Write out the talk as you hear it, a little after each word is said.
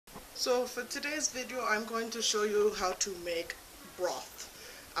So for today's video, I'm going to show you how to make broth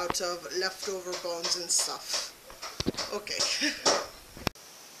out of leftover bones and stuff. Okay.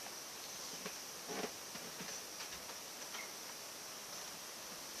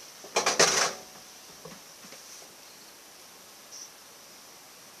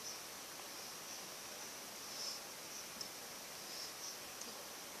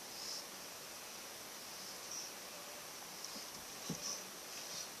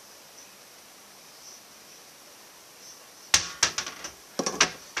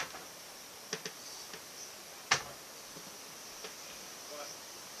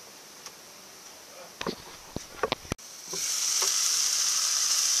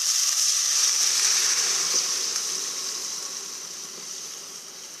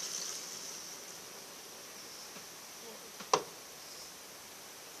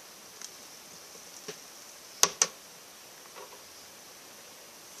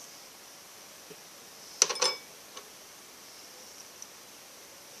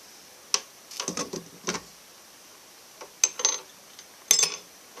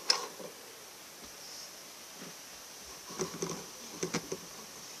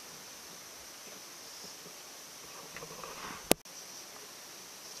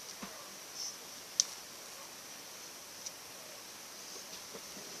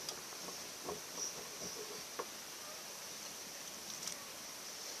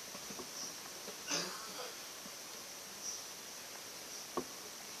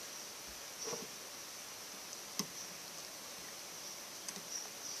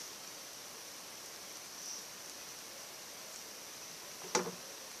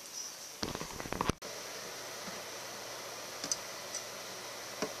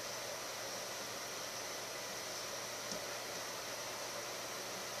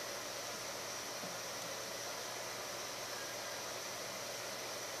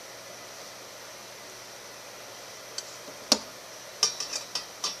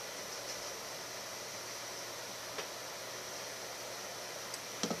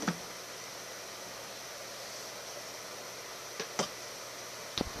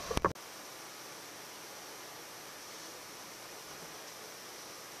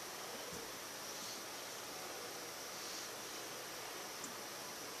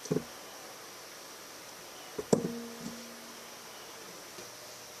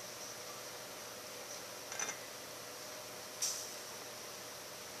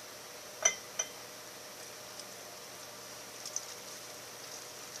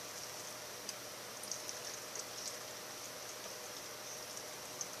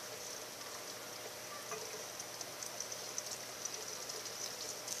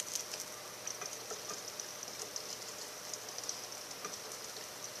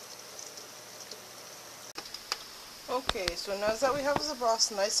 Okay, so now that we have the broth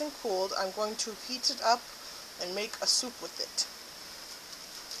nice and cooled, I'm going to heat it up and make a soup with it.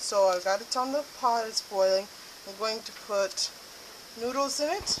 So I got it on the pot, it's boiling. I'm going to put noodles in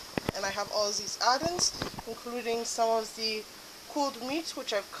it, and I have all of these add-ins, including some of the cooled meat,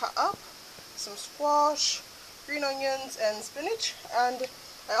 which I've cut up, some squash, green onions, and spinach, and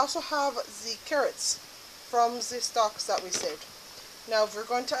I also have the carrots from the stalks that we saved. Now we're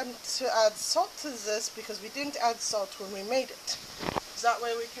going to add salt to this because we didn't add salt when we made it. So that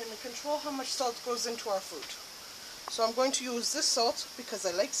way we can control how much salt goes into our food. So I'm going to use this salt because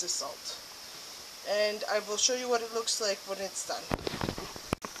I like this salt. And I will show you what it looks like when it's done.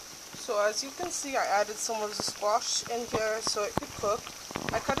 So as you can see, I added some of the squash in here so it could cook.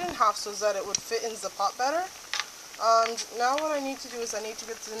 I cut it in half so that it would fit in the pot better. And now what I need to do is I need to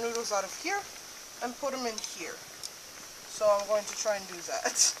get the noodles out of here and put them in here. So I'm going to try and do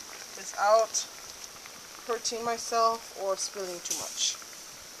that without hurting myself or spilling too much.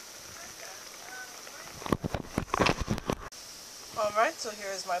 Alright, so here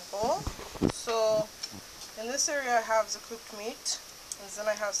is my bowl. So in this area I have the cooked meat, and then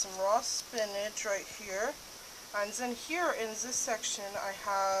I have some raw spinach right here. And then here in this section I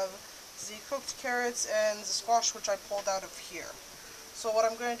have the cooked carrots and the squash, which I pulled out of here. So what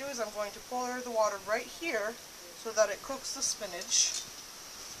I'm going to do is I'm going to pour the water right here so that it cooks the spinach.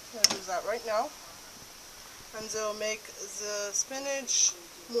 I'm going to do that right now. And it'll make the spinach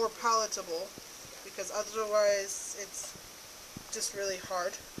more palatable because otherwise it's just really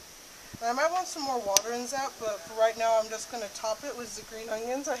hard. And I might want some more water in that, but for right now I'm just going to top it with the green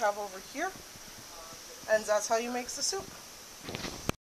onions I have over here. And that's how you make the soup.